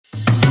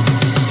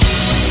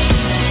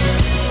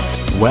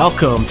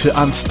Welcome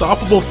to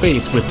Unstoppable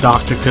Faith with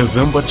Dr.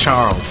 Kazumba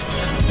Charles.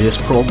 This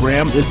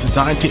program is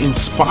designed to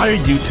inspire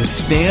you to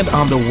stand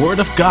on the Word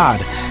of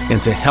God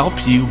and to help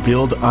you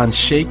build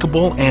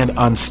unshakable and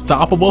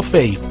unstoppable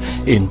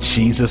faith in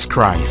Jesus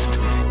Christ.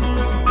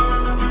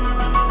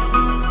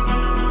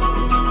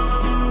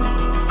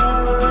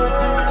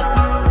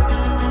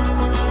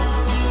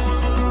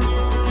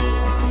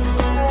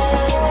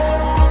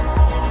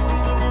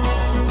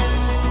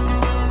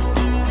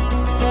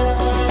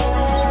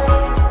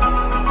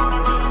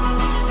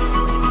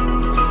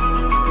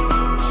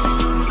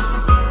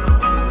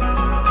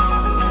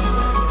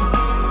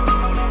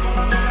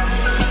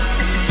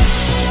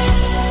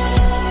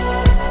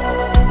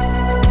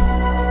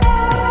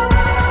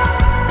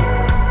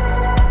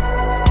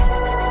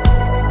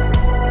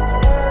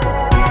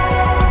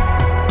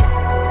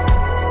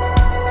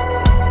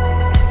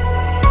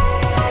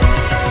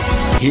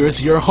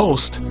 Here's your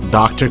host,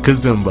 Dr.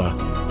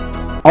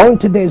 Kazumba. On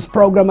today's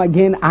program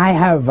again, I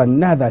have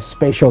another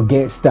special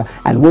guest,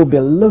 and we'll be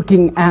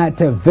looking at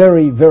a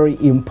very,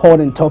 very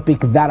important topic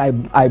that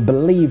I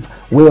believe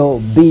will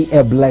be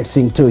a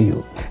blessing to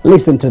you.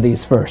 Listen to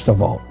this first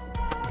of all.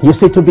 You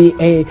see, to be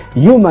a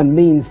human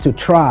means to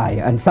try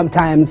and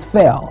sometimes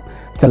fail,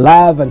 to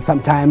love and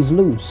sometimes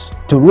lose,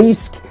 to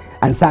risk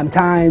and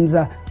sometimes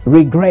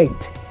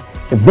regret.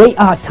 There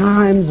are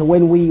times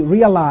when we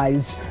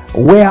realize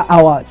where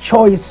our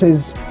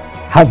choices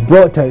have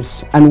brought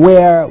us and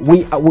where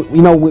we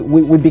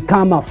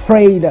become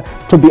afraid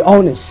to be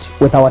honest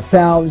with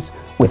ourselves,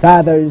 with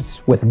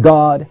others, with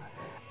God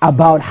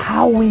about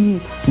how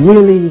we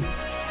really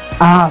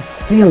are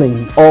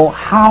feeling or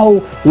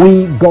how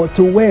we got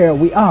to where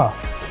we are.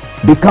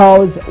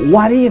 Because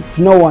what if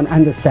no one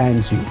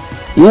understands you?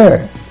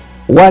 Yeah.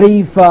 What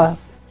if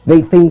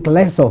they think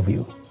less of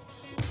you?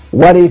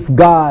 What if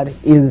God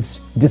is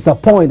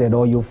disappointed,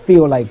 or you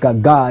feel like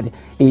God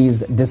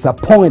is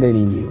disappointed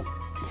in you?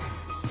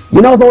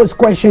 You know, those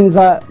questions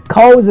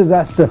causes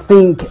us to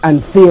think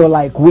and feel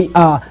like we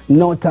are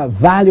not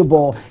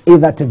valuable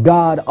either to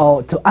God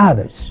or to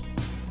others.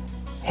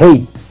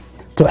 Hey,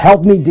 to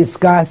help me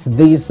discuss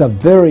this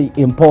very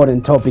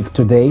important topic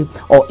today,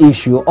 or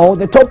issue, or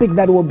the topic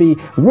that will be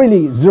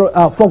really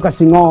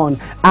focusing on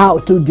how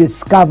to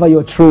discover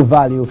your true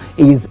value,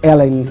 is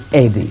Ellen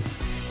Eddy.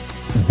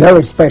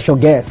 Very special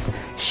guest.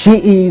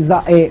 She is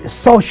a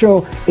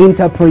social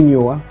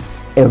entrepreneur,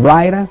 a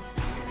writer,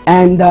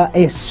 and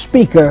a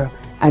speaker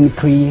and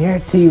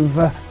creative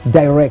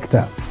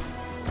director.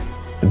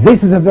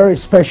 This is a very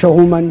special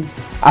woman.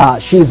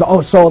 She's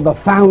also the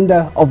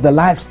founder of the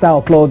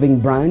lifestyle clothing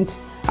brand.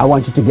 I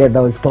want you to get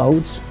those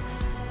clothes.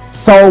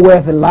 So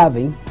worth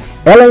loving.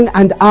 Ellen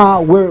and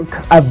our work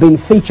have been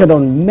featured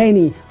on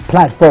many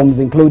platforms,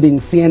 including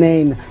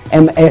CNN,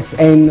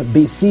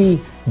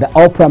 MSNBC, the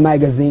Oprah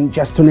magazine,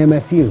 just to name a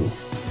few.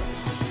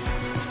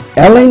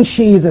 Ellen,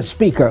 she is a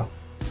speaker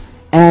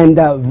and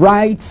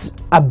writes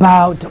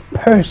about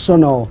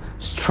personal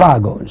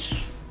struggles,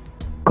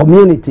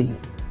 community,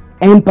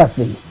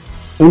 empathy,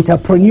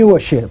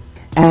 entrepreneurship,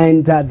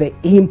 and the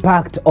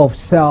impact of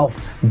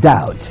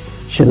self-doubt.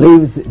 She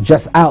lives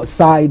just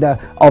outside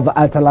of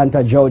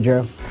Atlanta,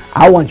 Georgia.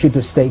 I want you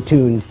to stay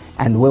tuned,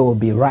 and we will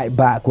be right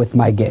back with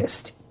my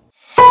guest.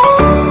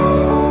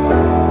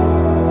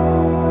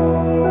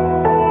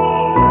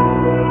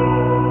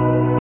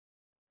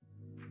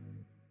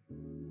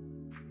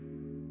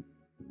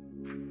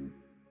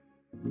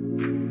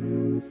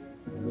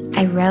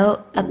 I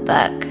wrote a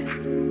book.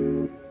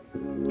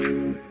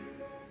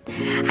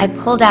 I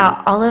pulled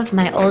out all of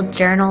my old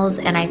journals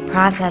and I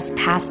processed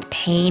past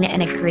pain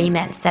and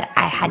agreements that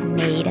I had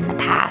made in the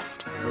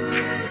past.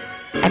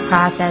 I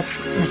processed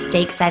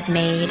mistakes I've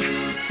made,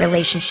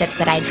 relationships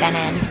that I'd been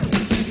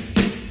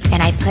in,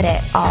 and I put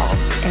it all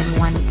in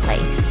one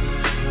place.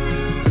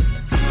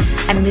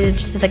 I moved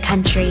to the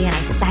country and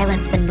I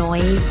silenced the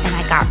noise and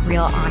I got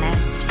real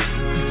honest.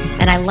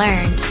 And I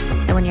learned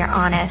that when you're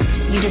honest,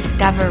 you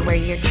discover where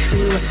your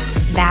true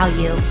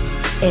value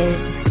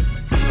is.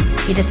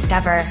 You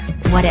discover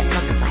what it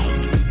looks like.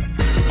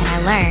 And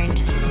I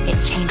learned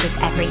it changes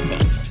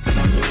everything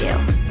when you do.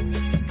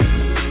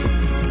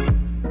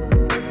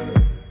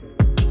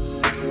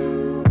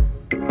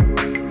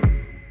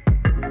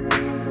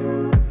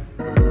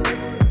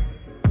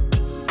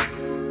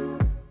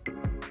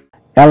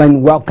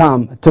 Ellen,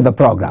 welcome to the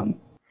program.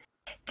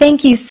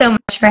 Thank you so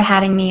much for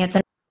having me. It's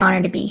an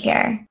honor to be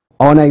here.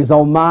 Honor is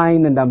all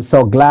mine, and I'm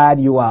so glad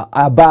you are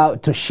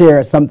about to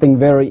share something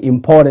very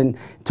important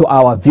to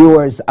our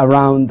viewers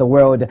around the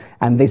world,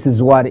 and this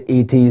is what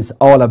it is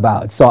all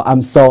about. So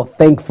I'm so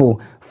thankful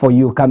for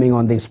you coming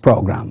on this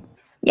program.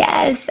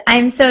 Yes,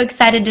 I'm so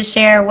excited to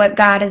share what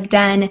God has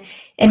done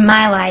in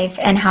my life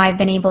and how I've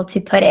been able to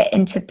put it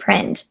into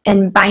print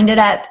and bind it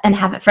up and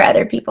have it for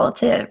other people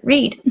to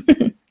read.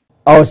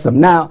 Awesome.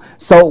 Now,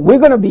 so we're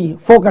going to be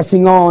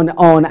focusing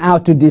on how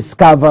to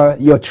discover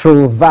your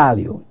true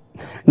value.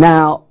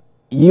 Now,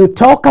 you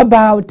talk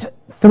about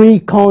 3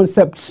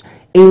 concepts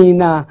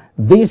in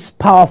this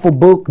powerful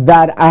book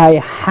that I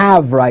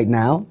have right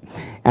now.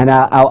 And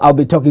I'll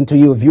be talking to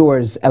you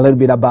viewers a little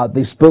bit about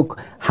this book,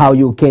 how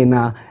you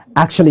can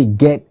actually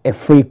get a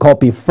free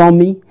copy from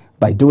me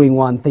by doing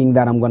one thing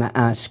that I'm going to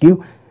ask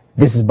you.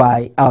 This is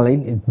by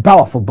Ellen, a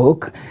powerful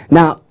book.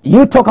 Now,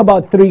 you talk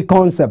about 3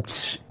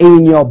 concepts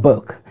in your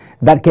book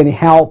that can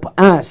help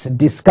us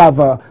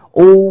discover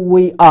who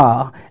we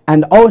are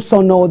and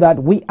also know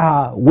that we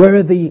are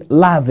worthy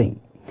loving.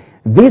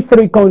 These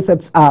 3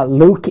 concepts are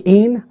look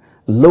in,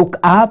 look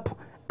up,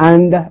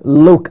 and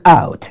look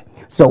out.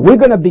 So we're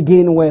going to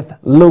begin with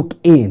look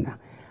in.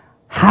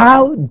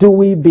 How do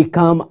we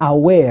become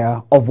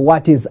aware of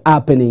what is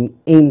happening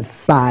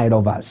inside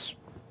of us?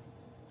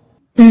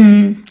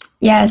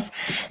 Yes,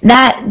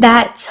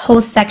 that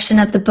whole section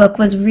of the book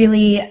was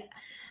really,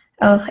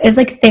 it's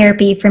like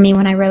therapy for me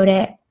when I wrote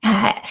it.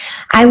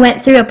 I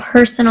went through a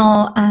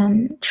personal,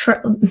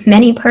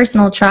 many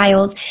personal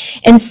trials,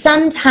 and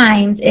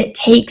sometimes it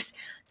takes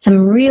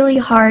some really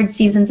hard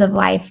seasons of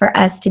life for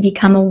us to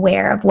become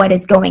aware of what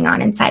is going on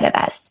inside of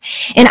us.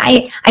 And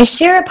I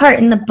share a part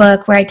in the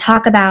book where I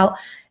talk about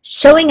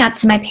showing up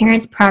to my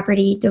parents'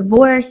 property,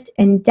 divorced,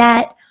 in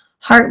debt,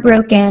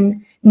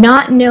 heartbroken,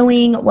 not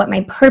knowing what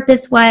my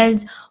purpose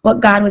was, what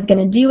God was going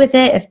to do with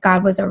it, if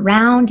God was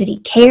around, did he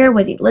care,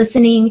 was he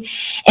listening?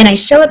 And I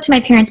show up to my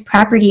parents'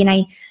 property and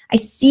I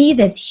see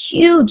this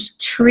huge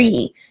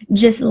tree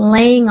just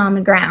laying on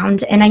the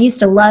ground. And I used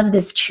to love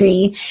this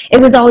tree. It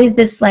was always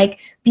this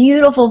like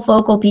beautiful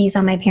focal piece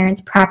on my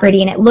parents'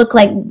 property. And it looked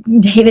like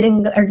David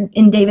and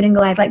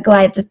Goliath, like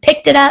Goliath just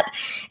picked it up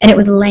and it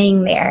was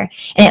laying there.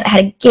 And it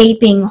had a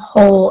gaping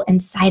hole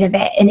inside of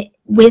it. And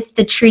with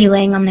the tree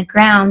laying on the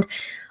ground,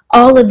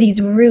 all of these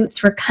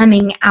roots were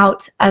coming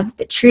out of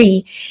the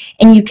tree,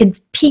 and you could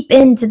peep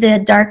into the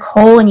dark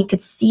hole and you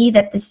could see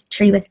that this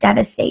tree was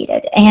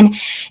devastated. And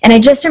I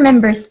just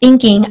remember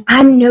thinking,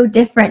 I'm no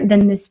different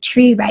than this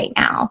tree right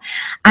now.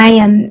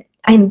 I'm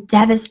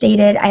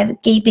devastated. I have a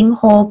gaping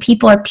hole.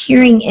 People are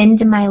peering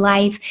into my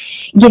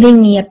life,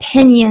 giving me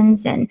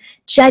opinions and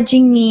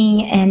judging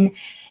me and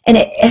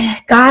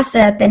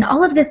gossip and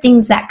all of the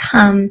things that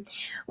come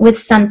with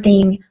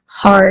something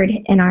hard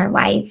in our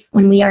life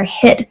when we are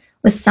hit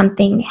with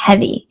something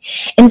heavy.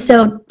 And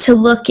so to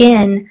look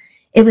in,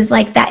 it was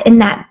like that in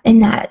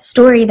that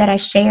story that I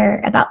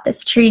share about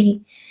this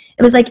tree,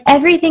 it was like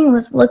everything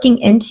was looking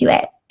into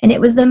it. And it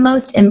was the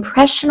most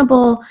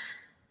impressionable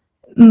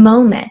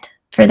moment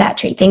for that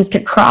tree. Things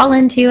could crawl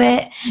into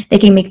it. They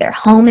can make their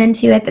home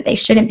into it that they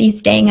shouldn't be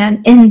staying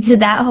into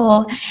that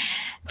hole.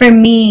 For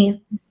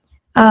me,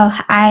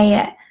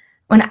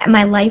 when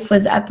my life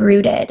was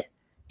uprooted,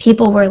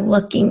 people were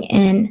looking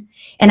in.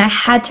 And I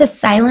had to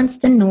silence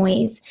the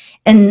noise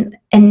and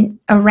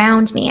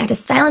around me. I had to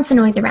silence the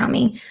noise around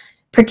me,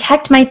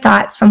 protect my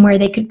thoughts from where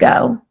they could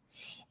go.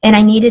 And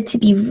I needed to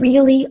be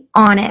really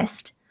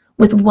honest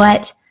with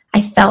what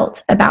I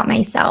felt about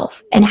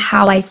myself and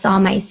how I saw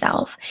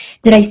myself.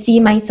 Did I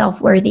see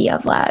myself worthy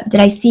of love? Did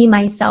I see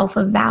myself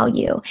of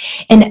value?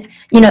 And,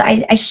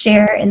 I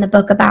share in the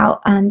book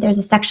about, there's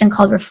a section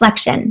called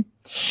reflection.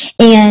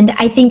 And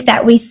I think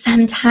that we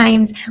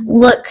sometimes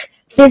look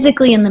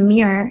physically in the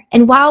mirror,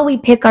 and while we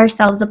pick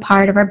ourselves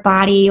apart of our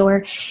body,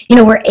 or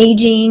we're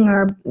aging,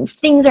 or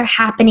things are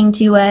happening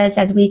to us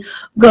as we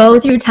go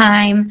through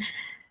time,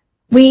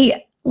 we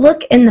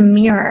look in the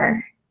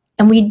mirror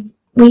and we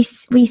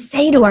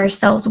say to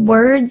ourselves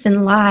words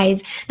and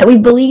lies that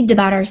we've believed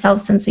about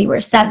ourselves since we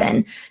were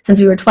 7, since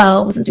we were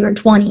 12, since we were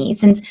 20,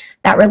 since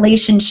that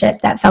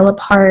relationship that fell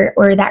apart,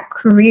 or that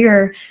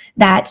career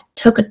that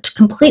took a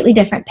completely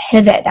different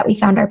pivot that we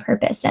found our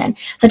purpose in.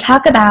 So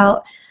talk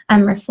about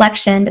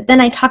reflection, but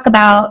then I talk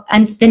about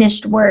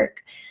unfinished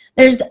work.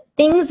 There's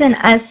things in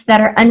us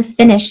that are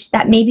unfinished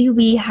that maybe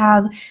we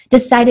have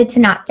decided to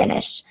not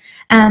finish.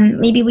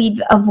 Maybe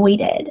we've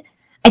avoided.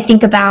 I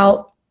think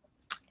about,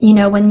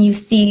 when you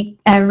see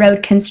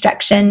road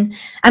construction,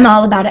 I'm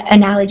all about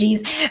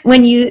analogies.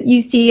 When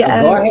you see...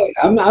 Go ahead.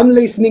 I'm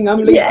listening.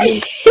 Yeah.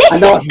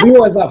 And our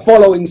viewers are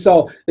following,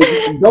 so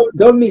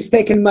don't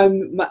mistake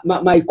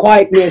my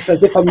quietness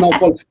as if I'm not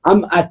following.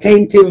 I'm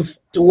attentive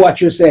to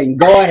what you're saying.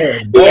 Go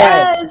ahead. Go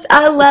ahead.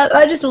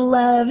 I just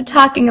love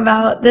talking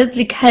about this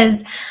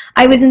because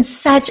I was in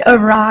such a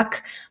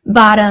rock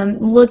bottom,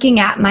 looking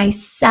at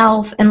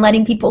myself and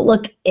letting people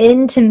look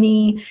into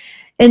me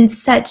in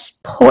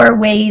such poor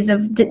ways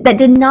that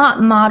did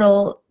not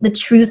model the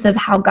truth of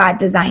how God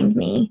designed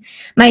me.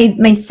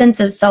 My sense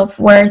of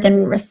self-worth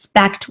and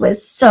respect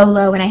was so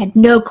low, and I had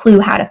no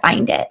clue how to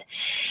find it.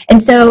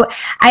 And so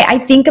I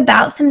think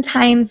about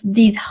sometimes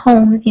these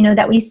homes,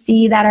 that we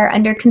see that are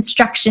under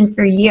construction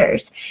for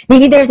years.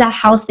 Maybe there's a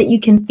house that you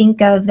can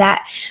think of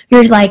that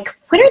you're like,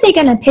 when are they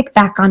going to pick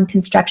back on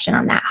construction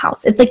on that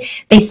house? It's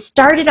like they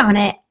started on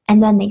it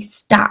and then they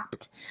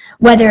stopped,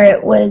 whether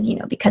it was,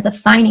 because of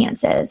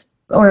finances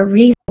or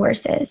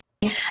resources.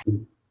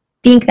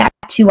 Think that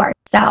to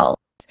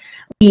ourselves.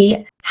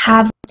 We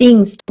have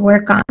things to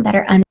work on that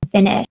are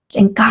unfinished,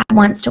 and God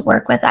wants to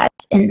work with us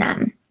in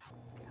them.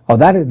 Oh,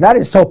 that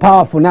is so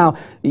powerful. Now,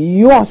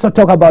 you also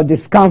talk about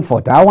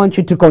discomfort. I want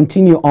you to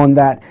continue on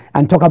that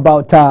and talk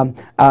about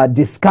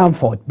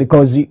discomfort,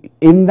 because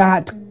in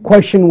that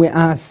question we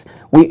ask,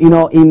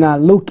 in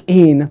Look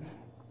In,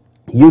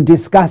 you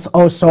discuss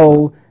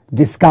also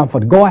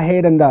discomfort. Go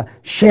ahead and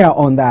share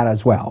on that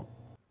as well.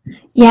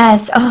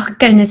 Yes. Oh,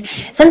 goodness.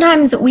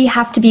 Sometimes we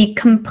have to be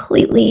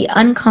completely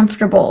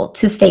uncomfortable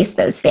to face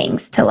those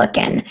things, to look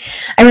in.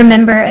 I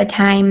remember a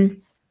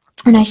time,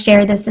 and I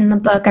share this in the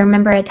book, I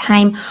remember a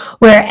time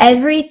where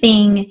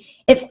everything,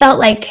 it felt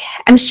like,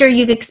 I'm sure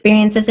you've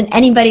experienced this, and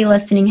anybody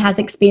listening has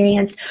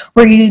experienced,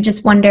 where you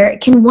just wonder,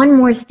 can one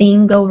more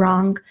thing go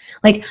wrong?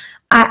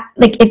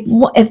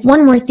 If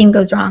one more thing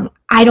goes wrong,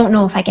 I don't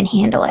know if I can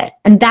handle it.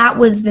 And that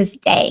was this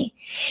day.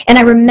 And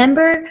I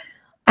remember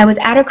I was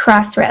at a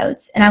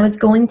crossroads, and I was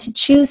going to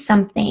choose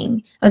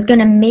something. I was going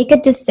to make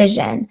a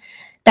decision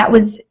that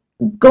was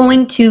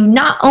going to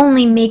not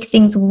only make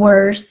things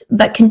worse,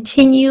 but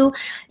continue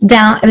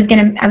down. I was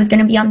going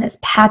to be on this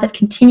path of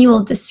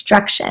continual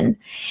destruction,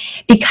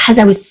 because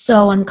I was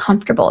so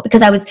uncomfortable,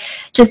 because I was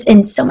just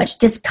in so much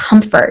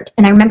discomfort.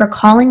 And I remember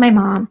calling my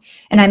mom,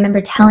 and I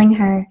remember telling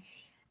her,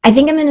 I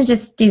think I'm going to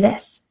just do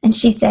this. And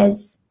she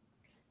says,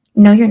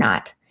 no, you're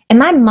not. And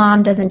my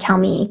mom doesn't tell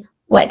me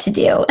what to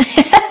do.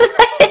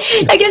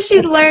 I guess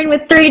she's learned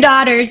with 3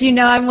 daughters,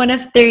 I'm one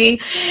of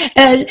 3.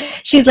 And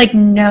she's like,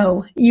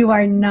 no, you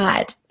are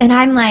not. And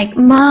I'm like,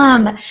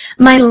 Mom,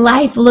 my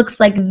life looks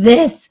like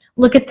this.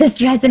 Look at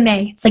this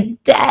resume. It's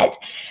like debt,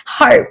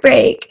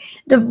 heartbreak,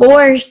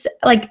 divorce,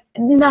 like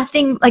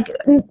nothing, like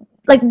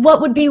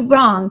what would be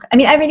wrong? I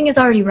mean, everything is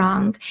already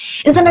wrong.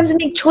 And sometimes we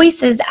make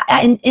choices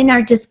in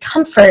our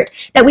discomfort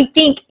that we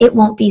think it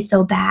won't be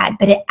so bad,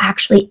 but it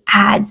actually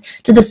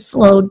adds to the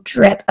slow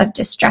drip of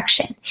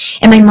destruction.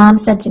 And my mom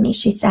said to me,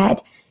 she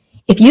said,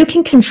 if you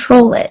can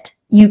control it,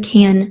 you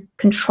can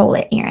control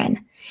it,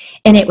 Erin.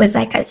 And it was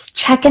like a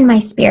check in my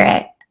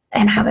spirit.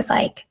 And I was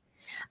like,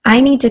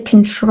 I need to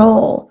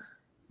control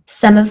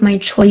some of my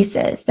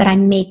choices that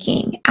I'm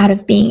making out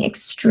of being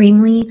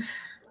extremely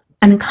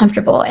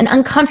uncomfortable. And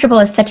uncomfortable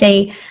is such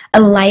a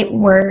light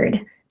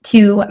word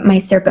to my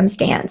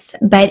circumstance,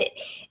 but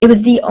it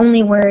was the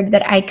only word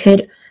that I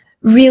could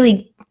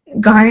really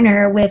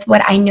garner with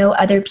what I know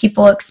other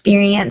people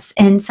experience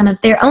in some of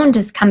their own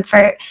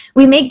discomfort.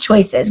 We make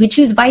choices, we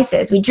choose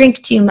vices, we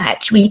drink too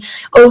much, we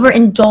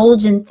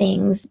overindulge in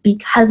things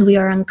because we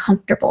are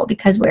uncomfortable,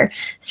 because we're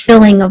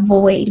filling a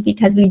void,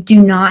 because we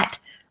do not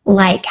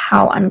like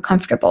how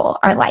uncomfortable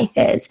our life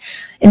is.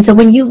 And so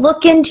when you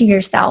look into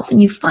yourself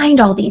and you find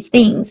all these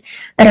things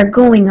that are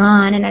going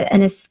on in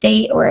a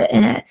state or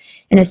in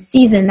a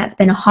season that's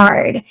been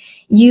hard,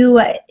 you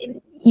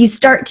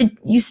start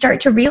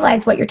to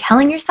realize what you're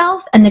telling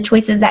yourself and the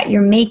choices that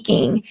you're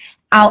making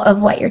out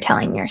of what you're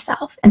telling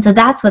yourself. And so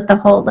that's what the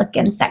whole Look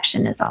In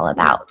section is all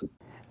about.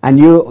 And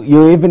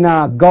you even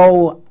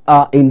go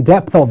in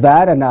depth of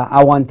that, and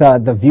I want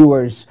the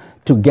viewers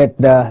to get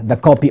the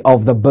copy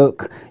of the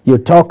book. You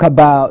talk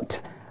about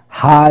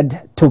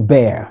hard to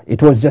bear.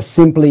 It was just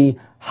simply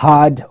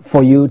hard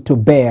for you to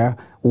bear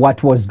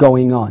what was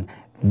going on.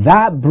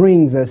 That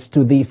brings us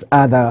to this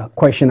other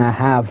question I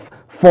have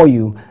for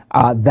you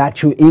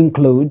that you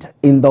include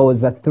in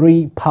those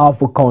 3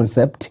 powerful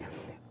concepts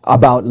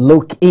about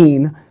look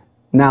in.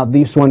 Now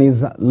this one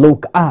is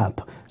look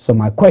up. So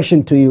my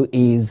question to you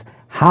is,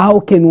 how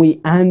can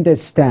we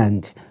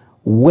understand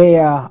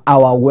where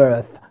our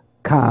worth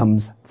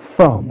comes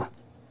from?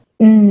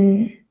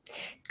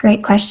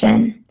 Great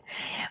question.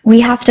 We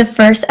have to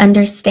first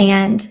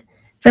understand,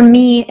 for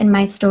me in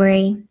my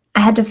story,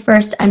 I had to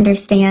first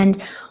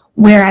understand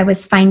where I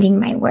was finding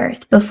my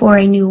worth before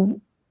I knew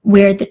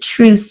where the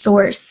true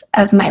source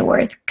of my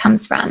worth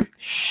comes from.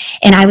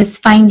 And I was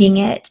finding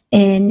it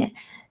in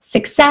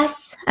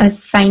success. I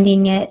was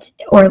finding it,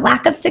 or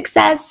lack of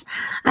success.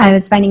 I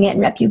was finding it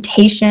in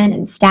reputation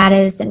and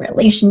status and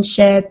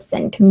relationships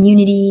and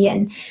community.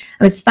 And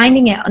I was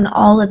finding it on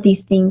all of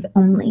these things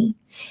only.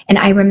 And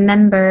I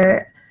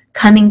remember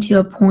coming to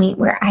a point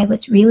where I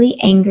was really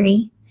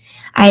angry.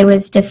 I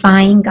was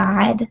defying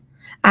God.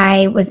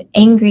 I was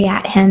angry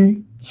at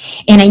him.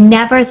 And I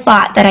never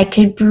thought that I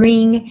could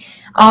bring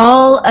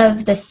all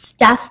of the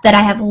stuff that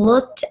I have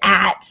looked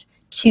at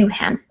to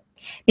him,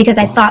 because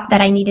I thought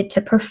that I needed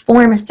to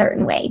perform a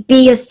certain way,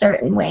 be a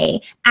certain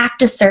way,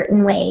 act a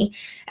certain way.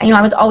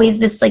 I was always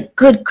this like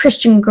good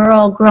Christian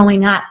girl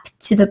growing up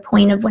to the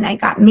point of when I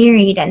got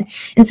married.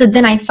 And so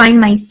then I find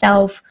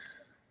myself,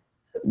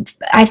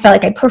 I felt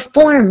like I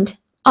performed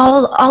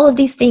all of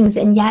these things,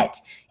 and yet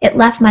it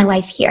left my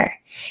life here.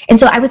 And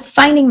so I was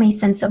finding my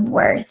sense of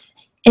worth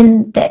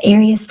in the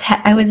areas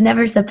that I was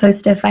never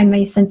supposed to find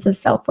my sense of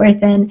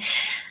self-worth in.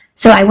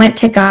 So I went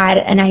to God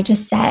and I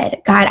just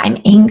said, God, I'm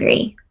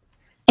angry.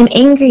 I'm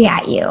angry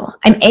at you.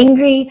 I'm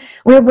angry.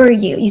 Where were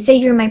you? You say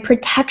you're my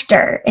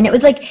protector. And it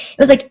was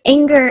like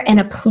anger and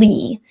a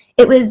plea.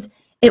 It was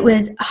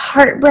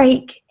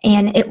heartbreak,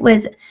 and it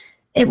wasn't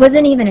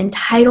even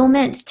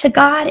entitlement to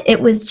God. It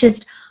was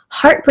just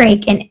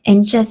heartbreak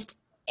and just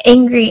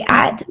angry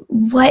at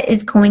what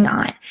is going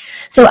on.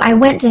 So I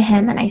went to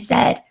him and I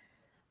said,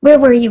 where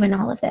were you in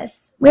all of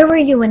this? Where were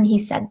you when he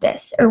said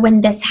this, or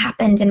when this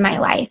happened in my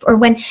life, or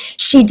when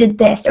she did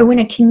this, or when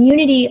a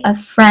community of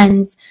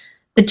friends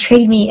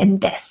betrayed me in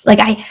this? Like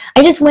I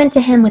just went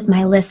to him with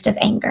my list of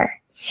anger.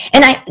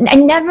 And I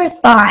never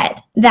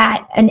thought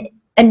that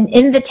an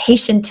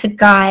invitation to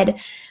God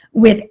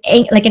with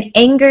like an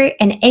angry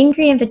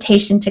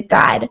invitation to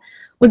God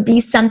would be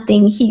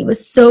something he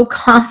was so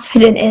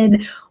confident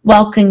in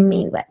welcoming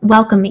me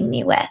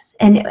with,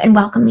 and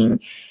welcoming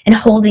and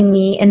holding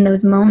me in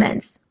those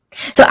moments.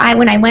 So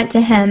when I went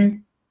to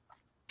him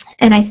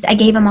and I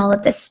gave him all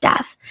of this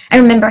stuff, I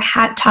remember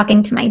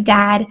talking to my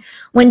dad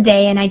one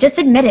day, and I just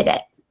admitted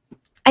it.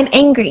 I'm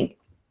angry.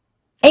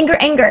 Anger.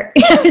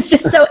 I was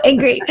just so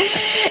angry.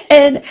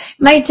 And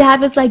my dad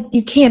was like,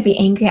 you can't be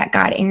angry at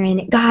God,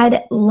 Erin.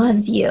 God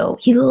loves you.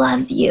 He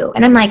loves you.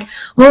 And I'm like,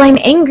 well, I'm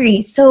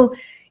angry. So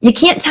you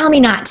can't tell me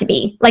not to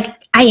be. Like,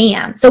 I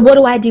am. So what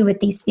do I do with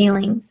these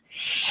feelings?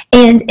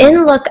 And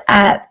in Look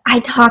Up, I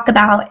talk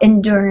about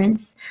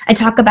endurance. I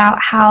talk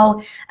about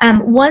how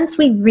once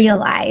we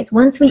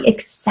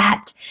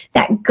accept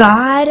that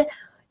God,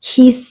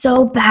 he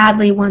so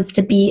badly wants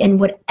to be in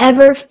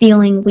whatever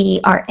feeling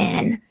we are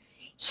in.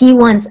 He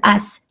wants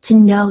us to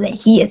know that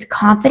he is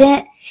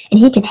confident and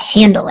he can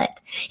handle it.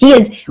 He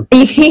is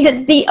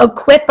the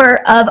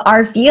equipper of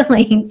our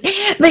feelings.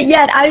 But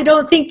yet I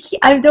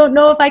don't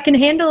know if I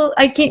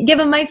can't give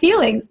him my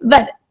feelings,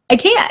 but I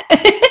can't.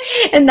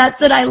 And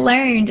that's what I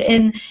learned,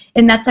 and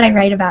that's what I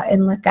write about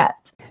in Look Up.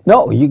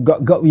 No, you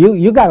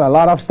got a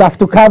lot of stuff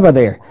to cover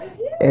there.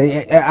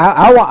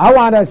 I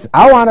want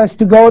us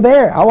to go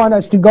there. I want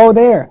us to go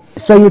there.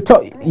 So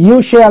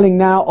you're sharing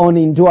now on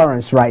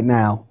endurance right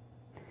now.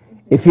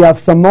 If you have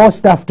some more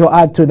stuff to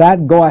add to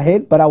that, go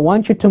ahead. But I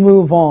want you to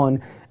move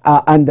on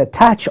and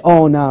touch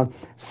on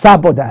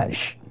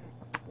sabotage,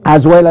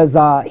 as well as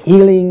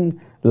healing,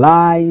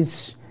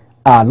 lies,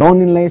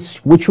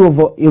 loneliness, which we've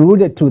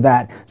alluded to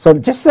that. So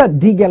just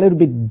dig a little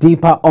bit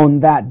deeper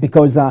on that,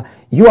 because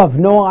you have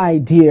no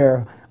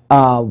idea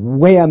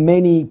where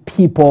many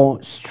people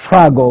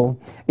struggle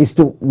is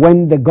to,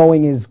 when the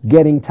going is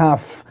getting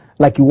tough,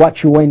 like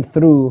what you went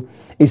through,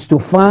 is to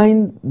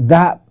find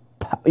that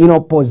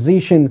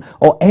position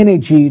or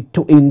energy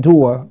to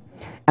endure.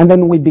 And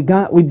then we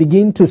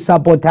begin to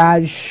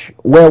sabotage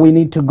where we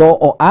need to go,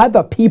 or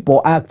other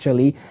people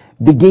actually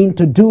begin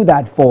to do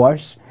that for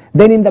us.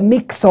 Then in the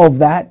mix of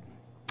that,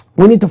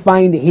 we need to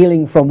find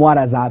healing from what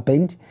has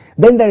happened.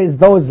 Then there is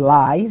those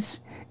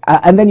lies,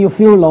 and then you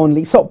feel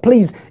lonely. So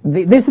please,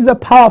 this is a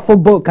powerful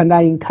book, and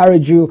I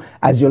encourage you,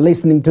 as you're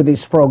listening to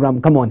this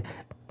program, come on,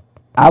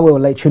 I will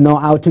let you know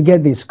how to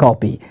get this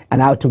copy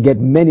and how to get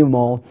many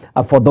more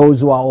for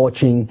those who are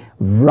watching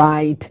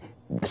right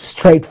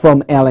straight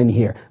from Ellen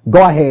here.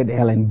 Go ahead,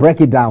 Ellen, break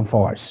it down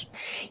for us.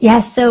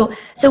 Yes, so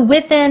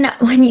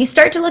when you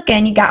start to look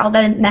in, you got all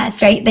the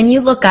mess, right? Then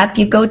you look up,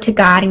 you go to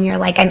God, and you're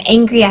like, I'm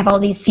angry, I have all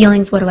these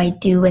feelings, what do I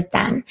do with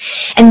them?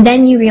 And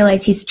then you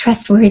realize he's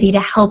trustworthy to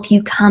help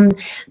you come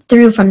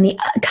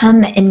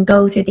and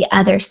go through the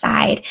other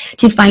side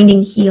to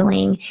finding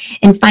healing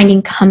and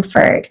finding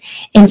comfort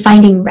and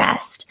finding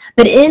rest.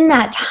 But in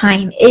that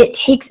time, it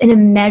takes an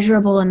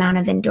immeasurable amount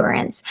of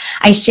endurance.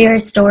 I share a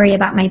story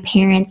about my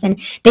parents, and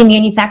they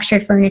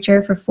manufactured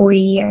furniture for 40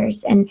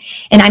 years. And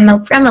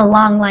I'm from a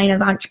long line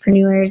of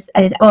entrepreneurs,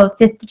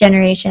 fifth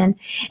generation.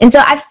 And so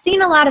I've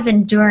seen a lot of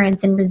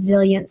endurance and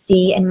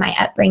resiliency in my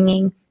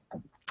upbringing.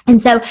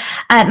 And so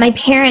my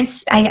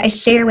parents, I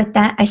share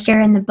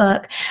in the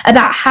book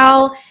about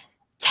how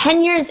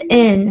 10 years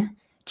in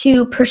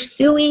to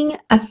pursuing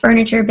a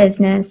furniture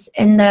business,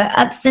 and the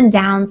ups and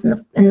downs,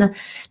 and the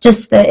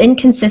just the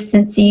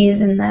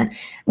inconsistencies, and the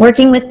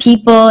working with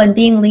people and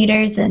being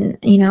leaders, and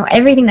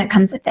everything that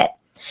comes with it.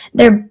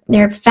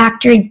 Their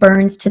factory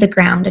burns to the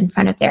ground in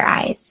front of their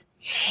eyes.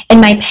 And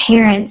my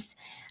parents,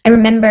 I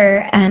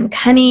remember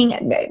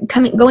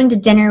going to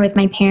dinner with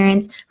my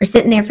parents. We're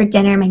sitting there for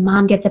dinner. My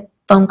mom gets a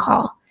phone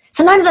call.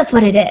 Sometimes that's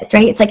what it is,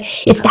 right? It's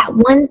like it's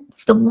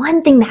the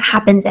one thing that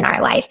happens in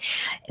our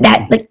life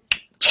that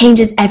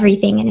changes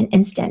everything in an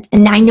instant.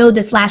 And I know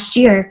this last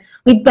year,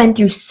 we've been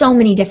through so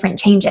many different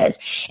changes.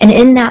 And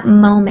in that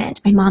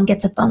moment, my mom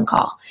gets a phone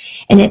call,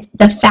 and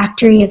the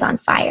factory is on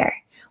fire.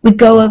 We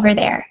go over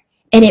there,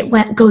 and it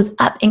goes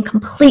up in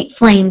complete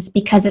flames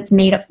because it's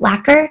made of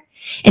lacquer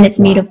and it's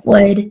made of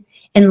wood,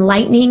 and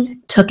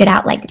lightning took it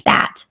out like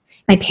that.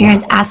 My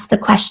parents asked the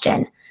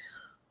question,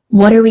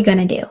 what are we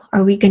going to do?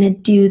 Are we going to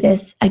do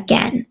this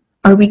again?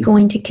 Are we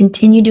going to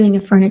continue doing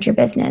a furniture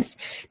business?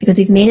 Because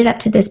we've made it up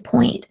to this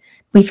point.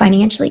 We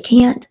financially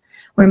can't.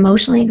 We're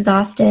emotionally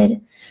exhausted.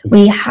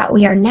 We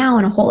are now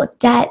in a hole of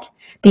debt.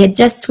 They had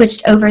just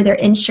switched over their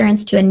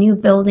insurance to a new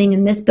building,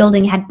 and this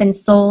building had been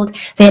sold.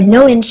 So they had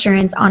no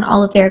insurance on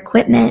all of their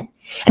equipment.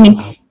 I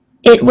mean,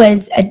 it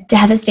was a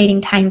devastating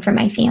time for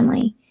my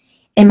family.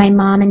 And my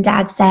mom and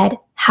dad said,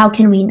 How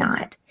can we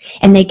not?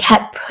 And they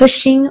kept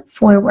pushing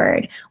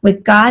forward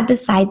with God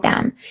beside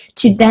them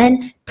to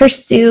then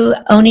pursue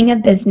owning a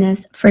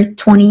business for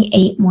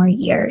 28 more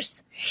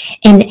years.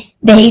 And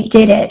they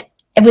did it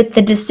with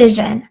the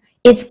decision,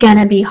 it's going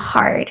to be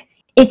hard.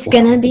 It's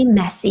going to be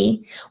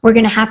messy. We're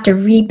going to have to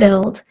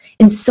rebuild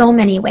in so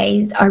many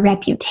ways our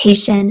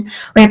reputation.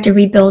 We have to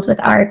rebuild with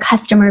our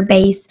customer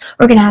base.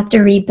 We're going to have to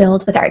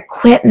rebuild with our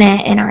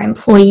equipment and our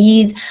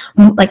employees,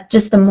 like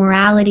just the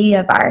morality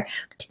of our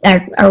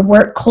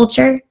work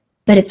culture.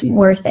 But it's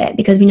worth it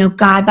because we know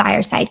God by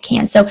our side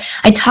can. So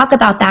I talk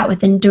about that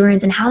with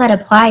endurance and how that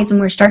applies when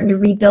we're starting to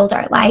rebuild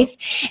our life.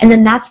 And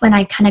then that's when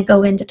I kind of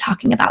go into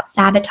talking about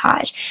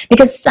sabotage,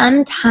 because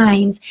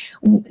sometimes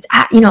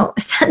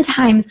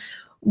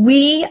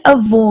we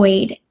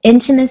avoid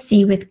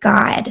intimacy with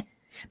God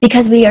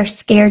because we are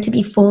scared to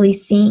be fully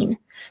seen.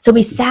 So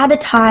we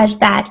sabotage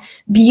that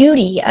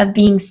beauty of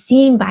being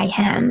seen by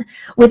him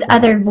with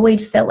other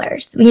void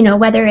fillers,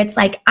 whether it's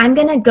like, I'm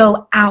going to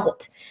go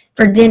out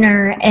for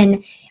dinner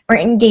or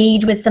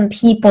engage with some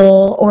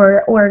people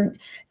or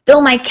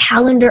fill my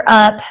calendar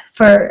up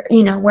for,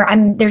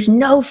 where there's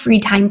no free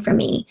time for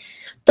me.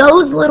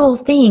 Those little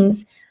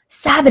things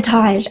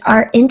sabotage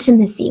our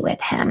intimacy with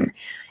him.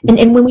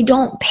 And when we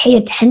don't pay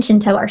attention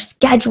to our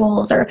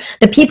schedules or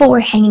the people we're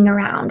hanging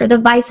around or the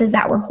vices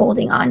that we're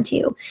holding on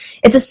to,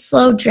 it's a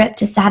slow drip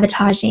to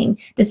sabotaging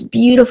this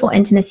beautiful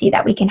intimacy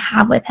that we can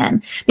have with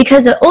him,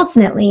 because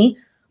ultimately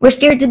we're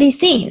scared to be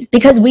seen,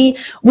 because we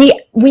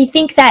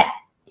think that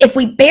if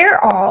we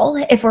bear all,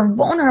 if we're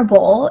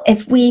vulnerable,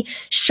 if we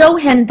show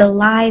him the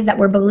lies that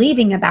we're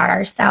believing about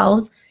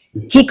ourselves,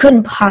 he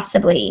couldn't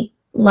possibly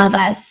love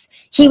us.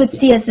 He would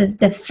see us as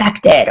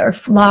defected or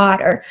flawed,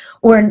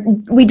 or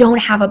we don't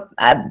have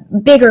a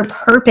bigger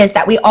purpose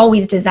that we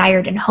always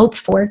desired and hoped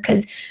for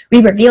because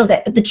we revealed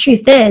it. But the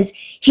truth is,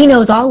 he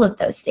knows all of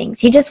those things.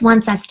 He just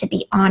wants us to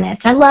be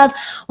honest. I love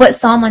what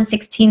Psalm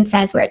 116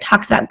 says, where it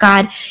talks about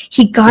God.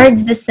 He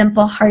guards the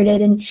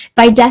simple-hearted, and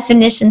by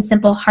definition,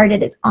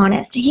 simple-hearted is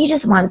honest. He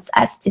just wants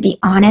us to be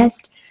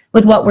honest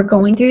with what we're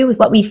going through, with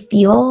what we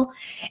feel.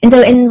 And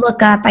so in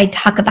Look Up, I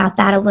talk about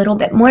that a little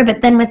bit more,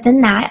 but then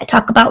within that, I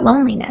talk about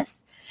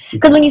loneliness.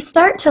 Because when you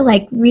start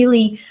to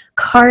really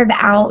carve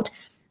out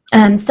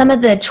some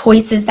of the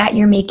choices that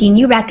you're making,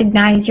 you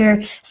recognize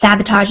you're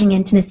sabotaging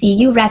intimacy.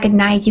 You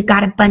recognize you've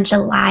got a bunch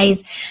of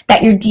lies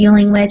that you're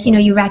dealing with.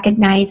 You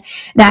recognize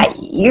that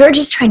you're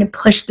just trying to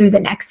push through the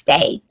next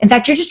day. In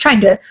fact, you're just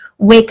trying to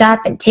wake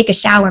up and take a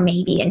shower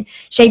maybe and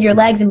shave your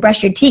legs and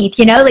brush your teeth.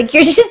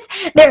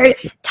 There are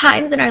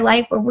times in our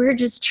life where we're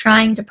just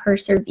trying to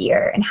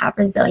persevere and have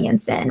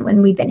resilience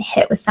when we've been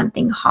hit with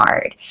something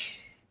hard,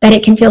 that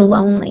it can feel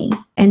lonely,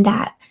 and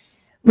that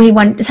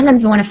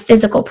sometimes we want a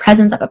physical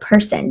presence of a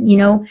person.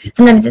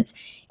 Sometimes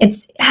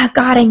it's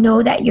God, I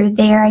know that you're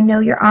there. I know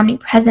you're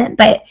omnipresent,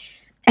 but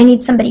I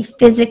need somebody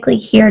physically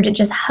here to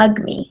just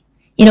hug me,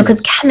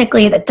 because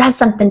chemically that does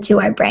something to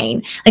our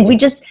brain. We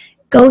just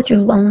go through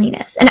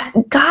loneliness, and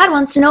God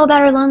wants to know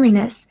about our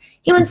loneliness.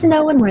 He wants to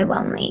know when we're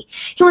lonely.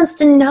 He wants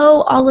to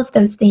know all of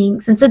those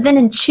things. And so then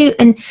in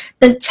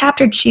the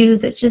chapter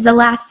Choose, which is the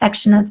last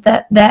section of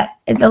the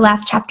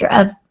last chapter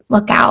of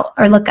Look Out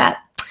or Look Up.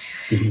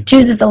 Mm-hmm.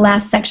 Choose is the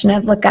last section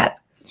of Look Up.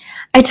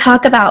 I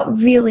talk about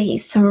really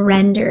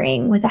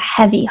surrendering with a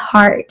heavy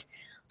heart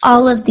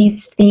all of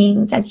these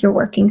things as you're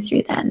working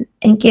through them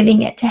and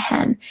giving it to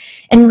him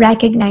and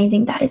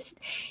recognizing that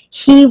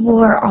he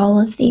wore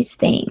all of these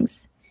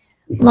things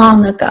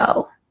long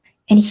ago,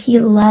 and he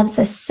loves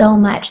us so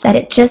much that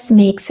it just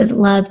makes his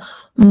love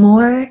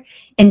more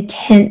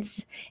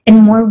intense and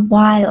more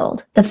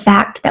wild. The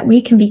fact that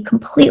we can be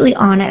completely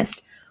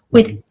honest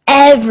with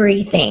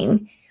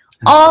everything,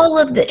 all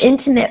of the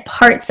intimate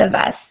parts of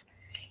us,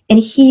 and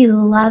he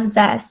loves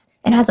us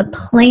and has a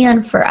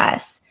plan for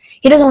us.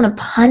 He doesn't want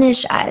to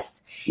punish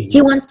us.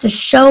 He wants to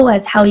show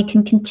us how he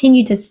can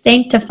continue to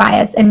sanctify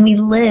us, and we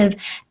live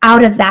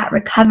out of that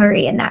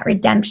recovery and that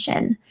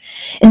redemption.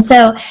 And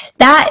so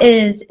that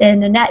is,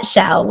 in a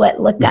nutshell, what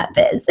Look Up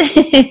is.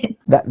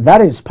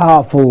 That is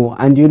powerful.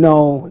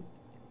 And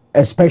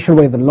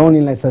especially with the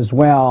loneliness as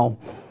well,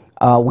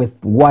 with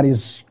what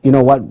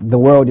the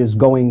world is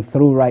going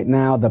through right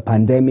now, the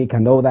pandemic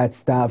and all that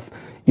stuff,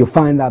 you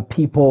find that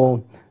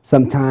people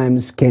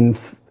sometimes can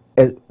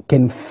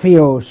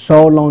feel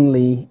so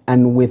lonely,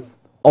 and with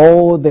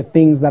all the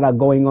things that are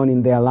going on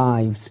in their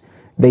lives,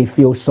 they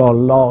feel so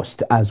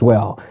lost as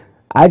well.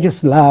 I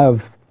just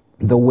love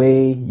the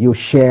way you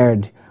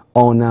shared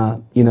on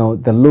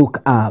the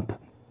Look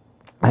Up,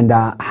 and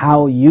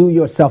how you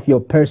yourself, your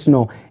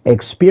personal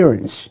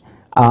experience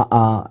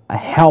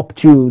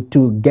helped you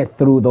to get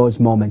through those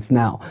moments.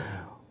 Now,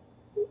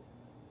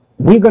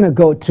 we're going to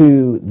go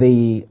to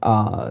the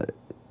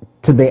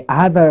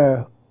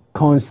other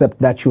concept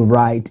that you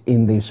write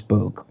in this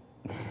book.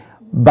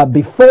 But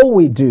before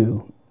we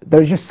do,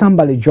 there's just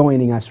somebody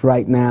joining us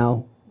right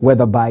now,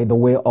 whether by the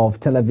way of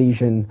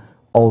television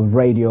or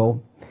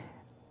radio.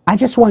 I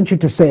just want you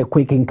to say a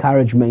quick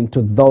encouragement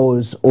to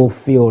those who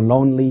feel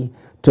lonely,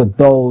 to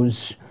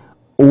those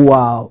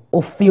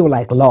who feel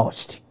like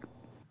lost.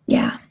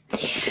 Yeah.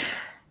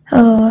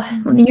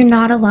 Oh, well, you're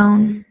not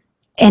alone.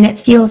 And it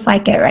feels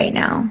like it right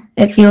now.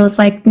 It feels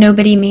like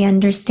nobody may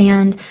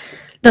understand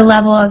the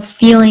level of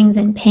feelings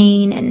and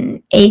pain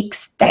and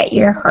aches that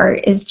your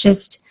heart is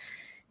just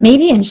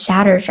maybe in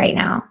shatters right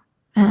now.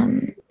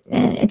 And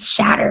it's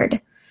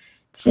shattered.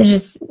 So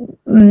just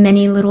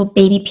many little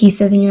baby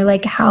pieces, and you're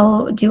like,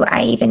 how do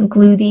I even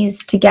glue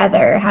these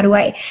together? How do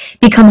I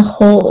become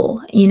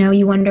whole?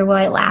 You wonder, will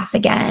I laugh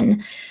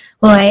again?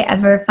 Will I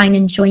ever find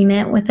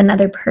enjoyment with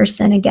another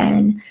person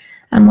again?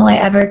 Will I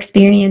ever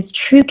experience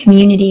true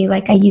community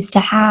like I used to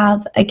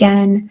have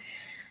again?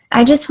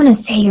 I just want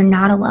to say you're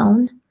not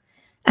alone.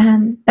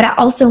 But I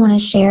also want to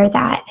share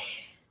that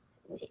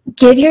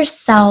give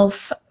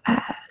yourself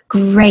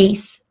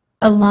grace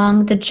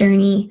along the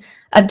journey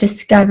of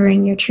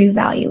discovering your true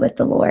value with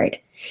the Lord.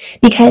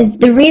 Because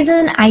the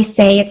reason I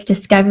say it's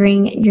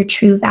discovering your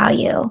true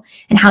value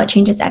and how it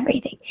changes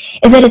everything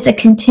is that it's a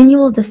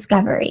continual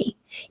discovery.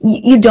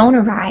 You don't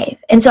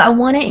arrive. And so I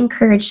want to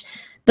encourage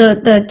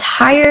the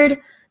tired,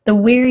 the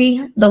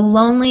weary, the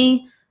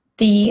lonely,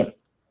 the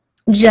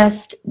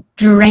just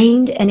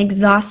drained and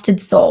exhausted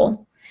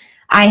soul.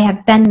 I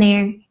have been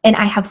there, and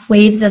I have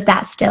waves of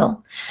that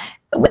still.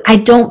 I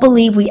don't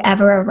believe we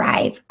ever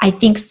arrive. I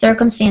think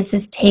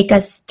circumstances take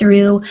us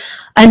through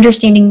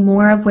understanding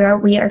more of where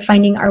we are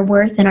finding our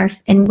worth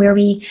and where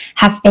we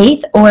have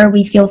faith, or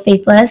we feel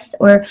faithless,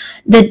 or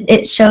that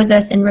it shows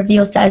us and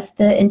reveals to us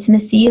the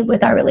intimacy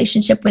with our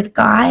relationship with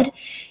God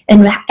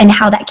and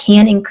how that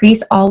can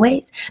increase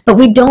always. But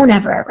we don't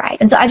ever arrive.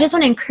 And so I just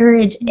want to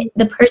encourage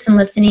the person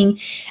listening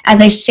as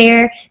I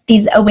share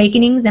these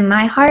awakenings in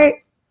my heart.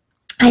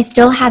 I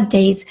still have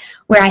days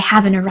where I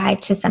haven't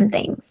arrived to some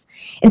things.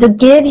 And so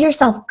give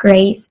yourself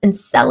grace and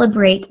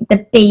celebrate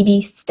the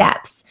baby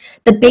steps.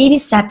 The baby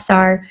steps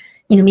are,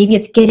 maybe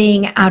it's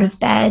getting out of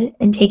bed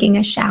and taking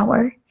a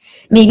shower.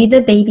 Maybe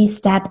the baby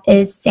step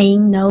is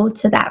saying no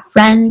to that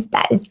friend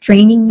that is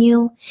draining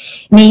you.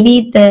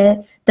 Maybe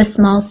the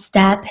small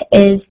step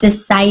is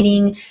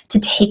deciding to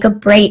take a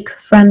break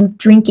from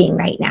drinking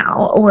right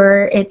now,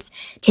 or it's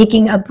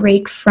taking a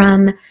break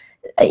from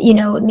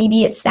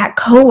maybe it's that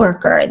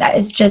coworker that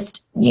is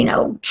just,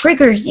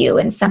 triggers you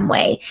in some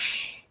way.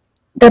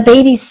 The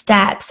baby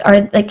steps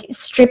are like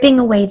stripping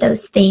away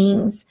those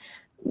things,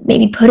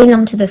 maybe putting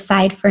them to the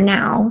side for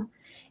now,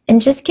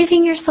 and just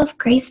giving yourself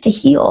grace to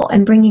heal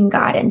and bringing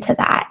God into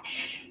that.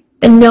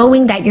 But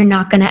knowing that you're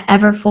not going to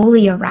ever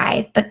fully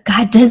arrive, but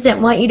God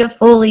doesn't want you to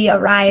fully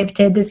arrive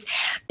to this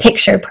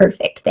picture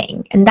perfect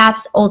thing. And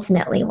that's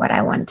ultimately what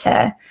I want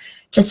to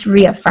just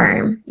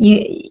reaffirm.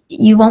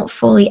 You won't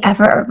fully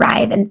ever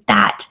arrive, and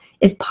that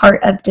is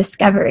part of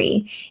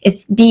discovery.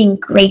 It's being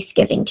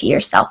grace-giving to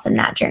yourself in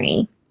that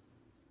journey.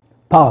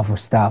 Powerful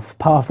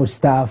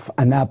stuff,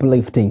 and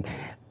uplifting.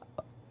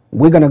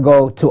 We're going to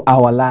go to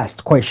our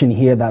last question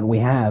here that we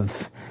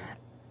have.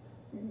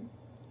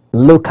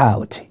 Look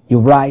out.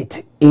 You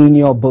write in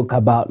your book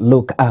about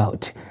look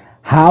out.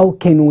 How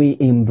can we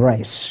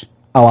embrace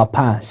our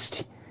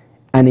past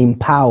and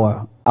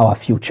empower our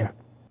future?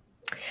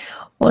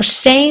 Well,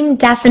 shame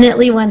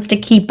definitely wants to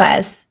keep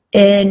us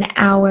in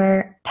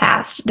our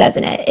past,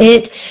 doesn't it?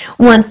 It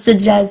wants to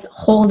just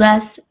hold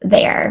us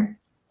there.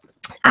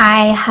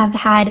 I have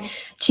had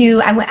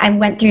to, I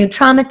went through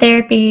trauma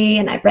therapy,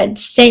 and I've read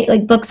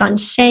books on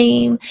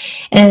shame,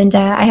 and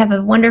I have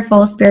a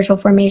wonderful spiritual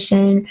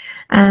formation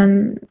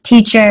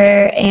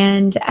teacher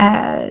and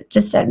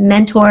just a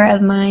mentor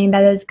of mine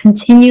that has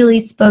continually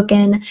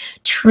spoken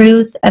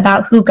truth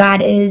about who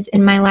God is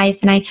in my life.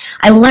 And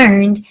I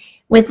learned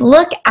with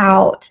look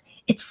out,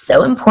 it's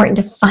so important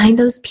to find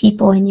those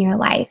people in your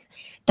life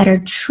that are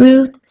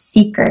truth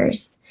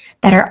seekers,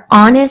 that are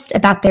honest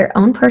about their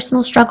own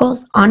personal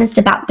struggles, honest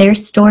about their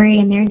story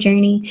and their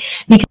journey,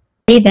 because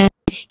they then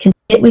can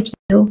sit with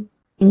you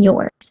in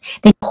yours.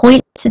 They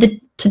point to the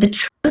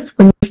truth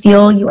when you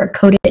feel you are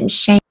coated in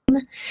shame,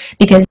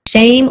 because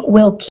shame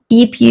will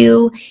keep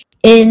you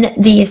in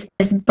this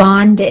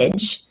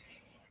bondage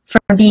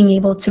from being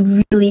able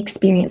to really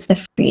experience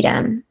the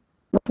freedom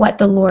of what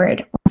the Lord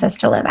wants us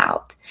to live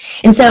out.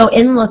 And so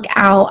in Look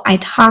Out, I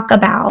talk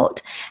about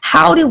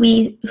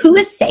who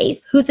is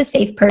safe, who's a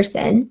safe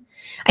person.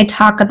 I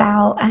talk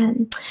about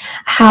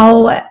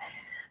how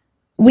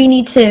we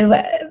need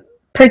to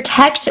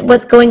protect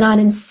what's going on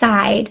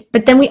inside,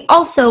 but then we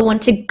also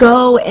want to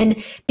go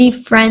and be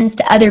friends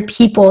to other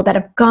people that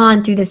have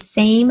gone through the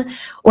same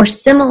or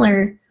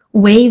similar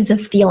waves of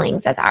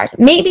feelings as ours.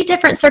 Maybe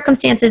different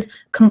circumstances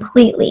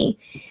completely.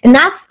 And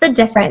that's the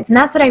difference. And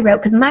that's what I wrote,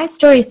 because my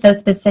story is so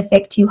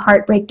specific to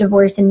heartbreak,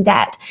 divorce, and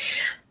debt.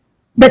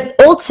 But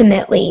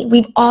ultimately,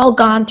 we've all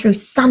gone through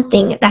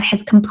something that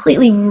has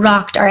completely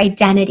rocked our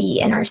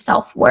identity and our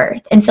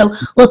self-worth. And so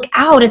Look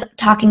Out is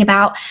talking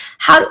about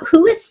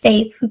who is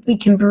safe, who we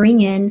can bring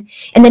in,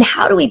 and then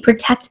how do we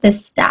protect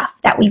this stuff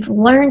that we've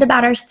learned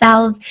about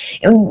ourselves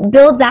and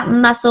build that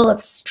muscle of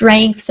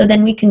strength so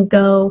then we can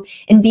go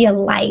and be a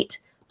light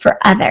for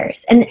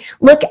others. And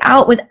look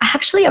out was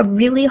actually a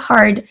really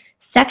hard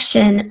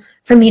section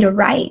for me to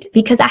write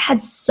because I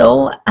had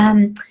so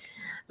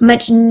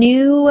much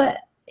new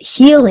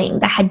healing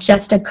that had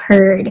just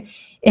occurred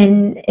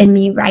in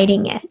me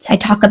writing it. I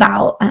talk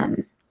about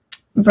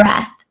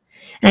breath,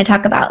 and I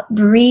talk about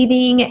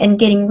breathing and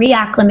getting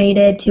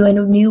reacclimated to a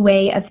new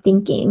way of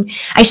thinking.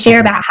 I share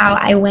about how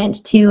I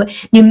went to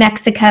New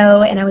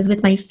Mexico and I was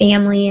with my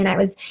family, and it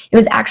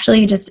was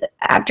actually just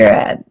after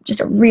a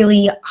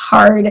really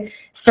hard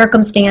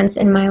circumstance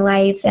in my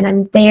life, and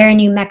I'm there in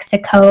New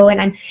Mexico,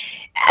 and I'm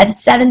at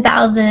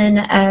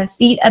 7,000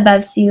 feet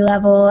above sea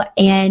level.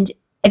 And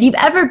if you've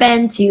ever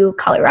been to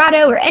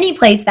Colorado or any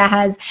place that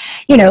has,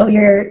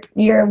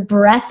 your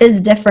breath is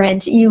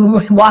different,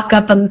 you walk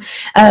up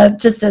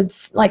just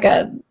as like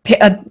a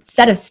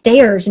set of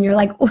stairs, and you're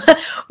like,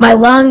 my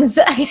lungs.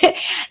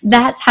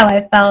 That's how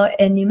I felt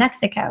in New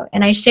Mexico.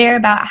 And I share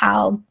about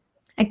how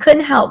I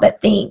couldn't help but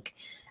think,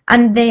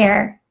 I'm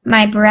there.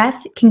 My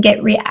breath can get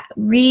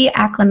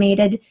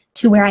reacclimated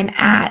to where I'm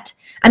at.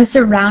 I'm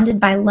surrounded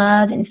by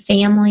love and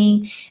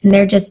family, and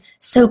they're just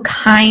so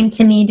kind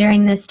to me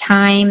during this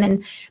time.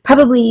 And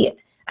probably,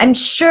 I'm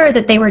sure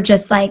that they were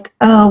just like,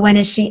 oh, when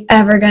is she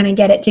ever going to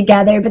get it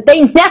together? But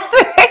they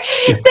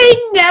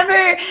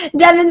never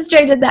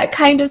demonstrated that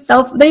kind of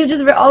they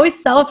just were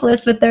always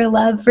selfless with their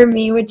love for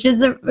me, which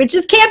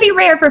can't be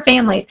rare for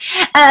families.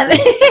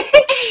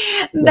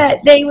 But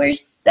they were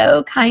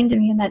so kind to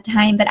me in that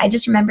time. But I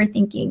just remember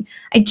thinking,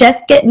 I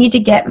just need to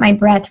get my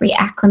breath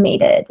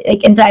reacclimated.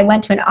 And so I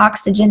went to an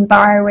oxygen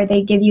bar where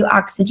they give you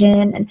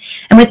oxygen, and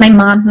I'm with my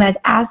mom who has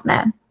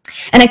asthma.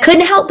 And I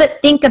couldn't help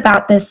but think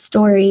about this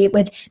story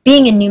with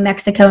being in New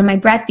Mexico and my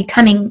breath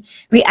becoming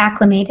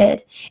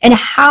reacclimated, and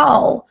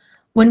how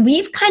when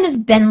we've kind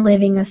of been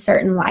living a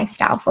certain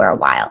lifestyle for a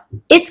while,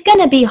 it's going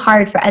to be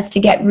hard for us to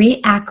get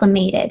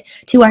reacclimated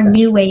to our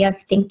new way of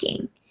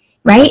thinking,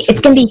 right? It's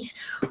going to be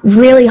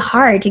really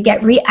hard to get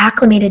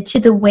reacclimated to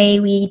the way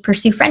we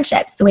pursue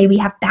friendships, the way we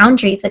have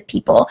boundaries with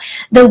people,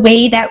 the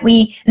way that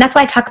and that's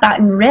why I talk about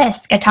in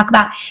risk. I talk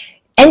about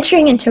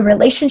entering into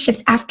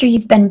relationships after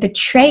you've been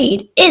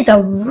betrayed is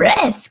a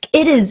risk.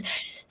 It is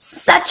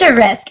such a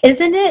risk,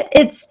 isn't it?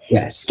 It's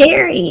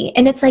scary.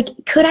 And it's like,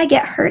 could I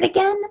get hurt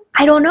again?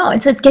 I don't know.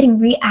 And so it's getting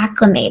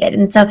reacclimated.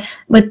 And so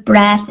with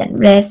breath and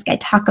risk, I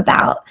talk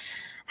about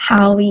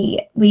how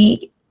we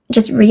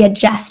just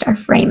readjust our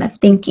frame of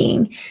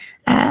thinking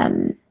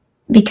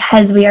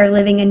because we are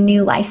living a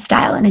new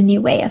lifestyle and a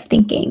new way of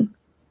thinking.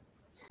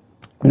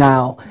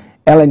 Now,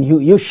 Ellen,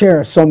 you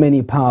share so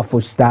many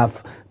powerful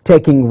stuff,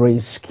 taking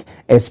risk,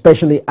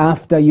 especially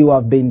after you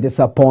have been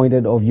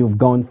disappointed or you've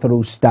gone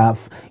through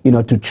stuff,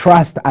 to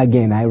trust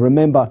again. I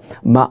remember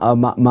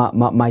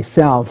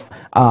myself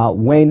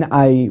when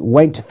I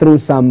went through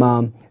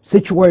some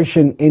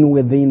situation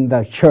within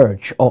the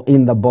church or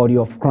in the body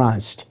of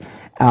Christ.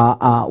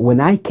 When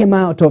I came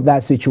out of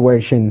that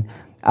situation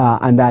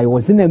and I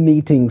was in a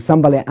meeting,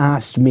 somebody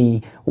asked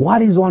me,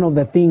 what is one of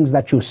the things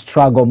that you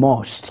struggle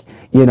most?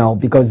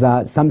 Because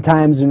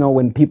sometimes,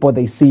 when people,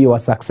 they see you are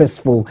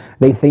successful,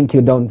 they think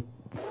you don't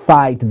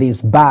fight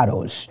these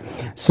battles.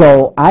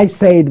 So I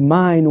said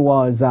mine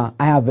was, I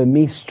have a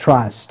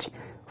mistrust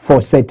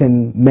for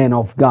certain men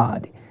of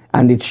God.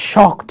 And it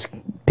shocked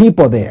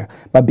people there.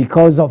 But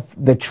because of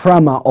the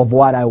trauma of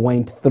what I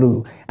went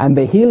through, and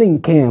the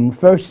healing came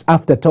first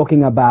after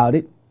talking about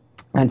it,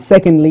 and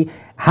secondly,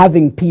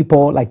 having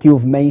people, like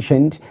you've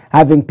mentioned,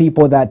 having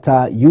people that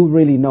you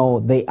really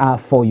know they are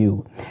for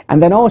you.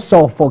 And then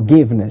also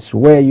forgiveness,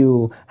 where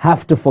you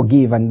have to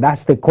forgive. And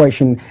that's the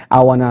question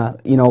I want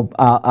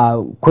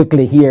to,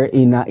 quickly hear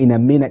in a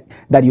minute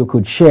that you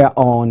could share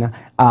on,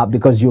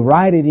 because you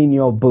write it in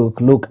your book,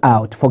 Look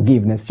Out,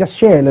 Forgiveness. Just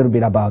share a little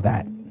bit about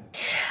that.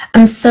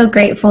 I'm so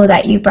grateful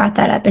that you brought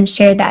that up and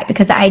shared that,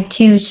 because I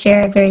too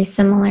share a very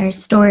similar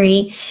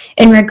story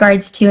in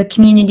regards to a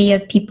community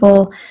of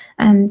people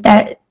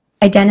that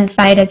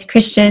identified as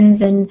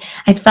Christians, and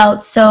I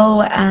felt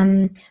so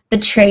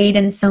betrayed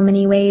in so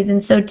many ways.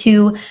 And so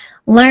to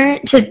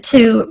learn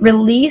to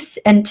release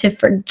and to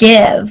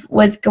forgive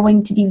was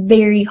going to be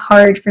very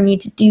hard for me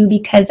to do,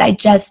 because I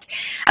just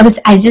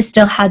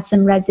still had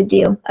some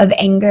residue of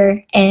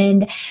anger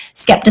and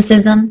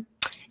skepticism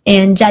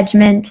and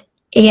judgment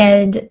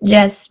and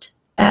just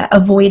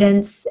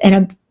avoidance and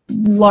a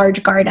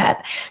large guard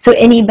up. So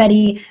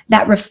anybody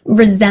that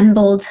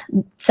resembled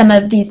some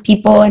of these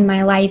people in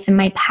my life, in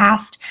my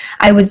past,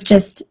 I was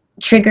just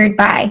triggered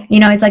by,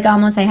 it's like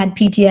almost I had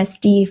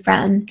PTSD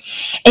from.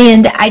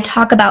 And I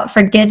talk about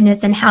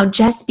forgiveness and how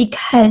just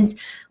because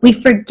we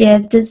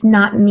forgive does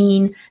not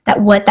mean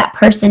that what that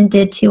person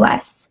did to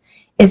us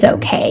is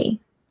okay.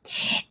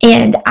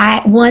 And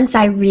once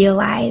I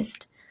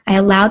realized, I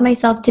allowed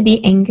myself to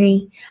be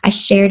angry, I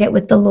shared it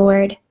with the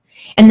Lord,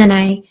 and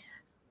then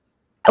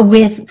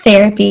with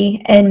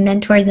therapy and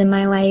mentors in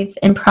my life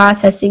and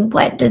processing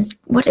what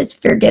does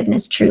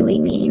forgiveness truly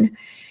mean.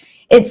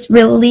 It's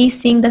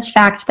releasing the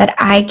fact that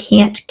I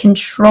can't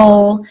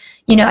control,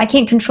 I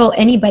can't control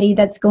anybody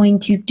that's going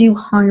to do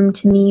harm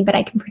to me, but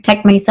I can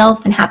protect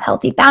myself and have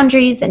healthy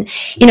boundaries. And,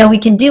 we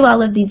can do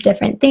all of these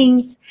different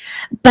things,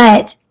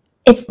 but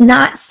it's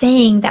not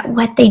saying that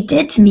what they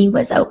did to me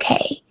was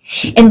okay.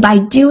 And by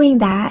doing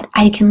that,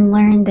 I can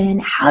learn then,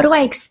 how do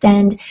I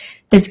extend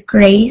this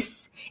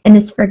grace and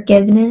this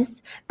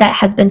forgiveness that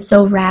has been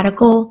so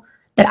radical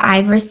that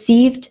I've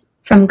received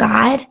from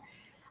God?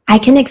 I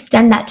can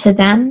extend that to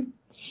them,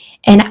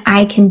 and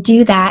I can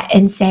do that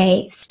and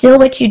say, still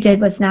what you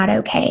did was not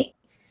okay.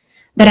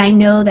 But I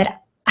know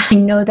that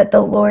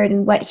the Lord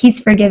and what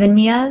He's forgiven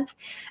me of,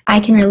 I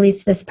can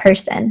release this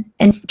person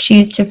and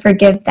choose to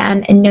forgive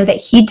them and know that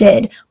He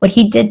did what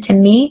He did to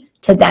me,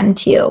 to them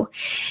too.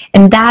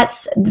 And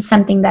that's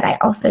something that I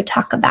also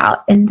talk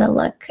about in the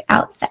Look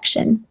Out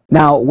section.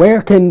 Now,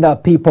 where can the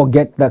people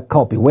get the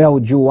copy? Where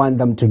would you want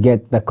them to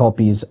get the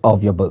copies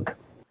of your book?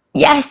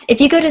 Yes, if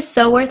you go to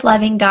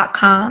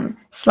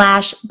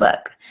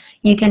soworthloving.com/book,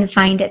 you can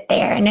find it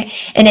there. And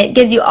it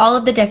gives you all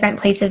of the different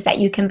places that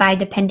you can buy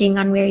depending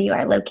on where you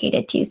are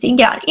located too. So you can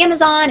get on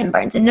Amazon and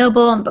Barnes &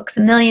 Noble and Books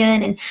A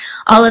Million and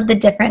all of the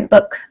different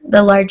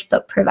the large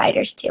book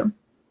providers too.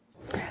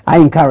 I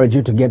encourage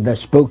you to get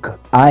this book.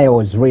 I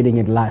was reading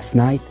it last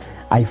night.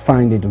 I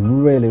find it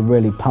really,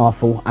 really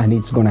powerful, and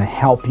it's going to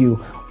help you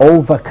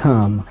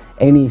overcome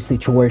any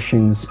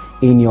situations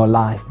in your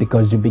life,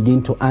 because you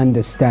begin to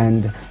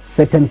understand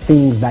certain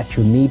things that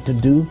you need to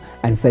do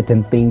and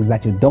certain things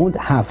that you don't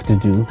have to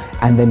do.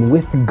 And then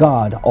with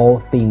God, all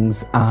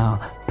things are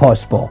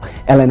possible.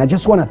 Ellen, I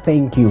just want to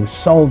thank you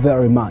so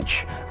very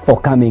much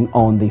for coming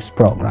on this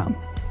program.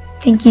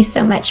 Thank you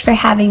so much for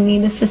having me.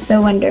 This was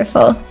so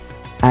wonderful.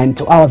 And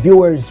to our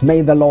viewers, may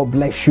the Lord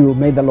bless you.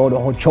 May the Lord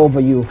watch over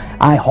you.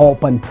 I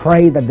hope and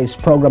pray that this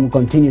program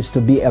continues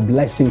to be a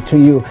blessing to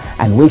you.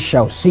 And we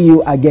shall see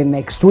you again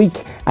next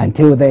week.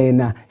 Until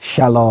then,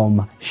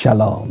 shalom,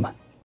 shalom.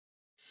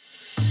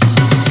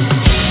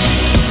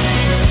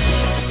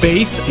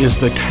 Faith is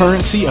the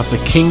currency of the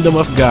kingdom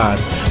of God.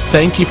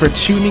 Thank you for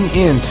tuning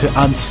in to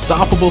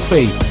Unstoppable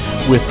Faith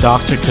with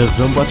Dr.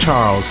 Kazumba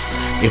Charles.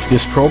 If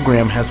this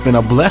program has been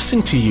a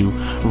blessing to you,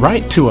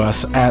 write to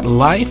us at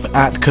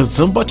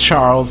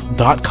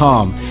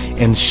life@kazumbacharles.com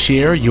and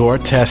share your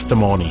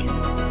testimony.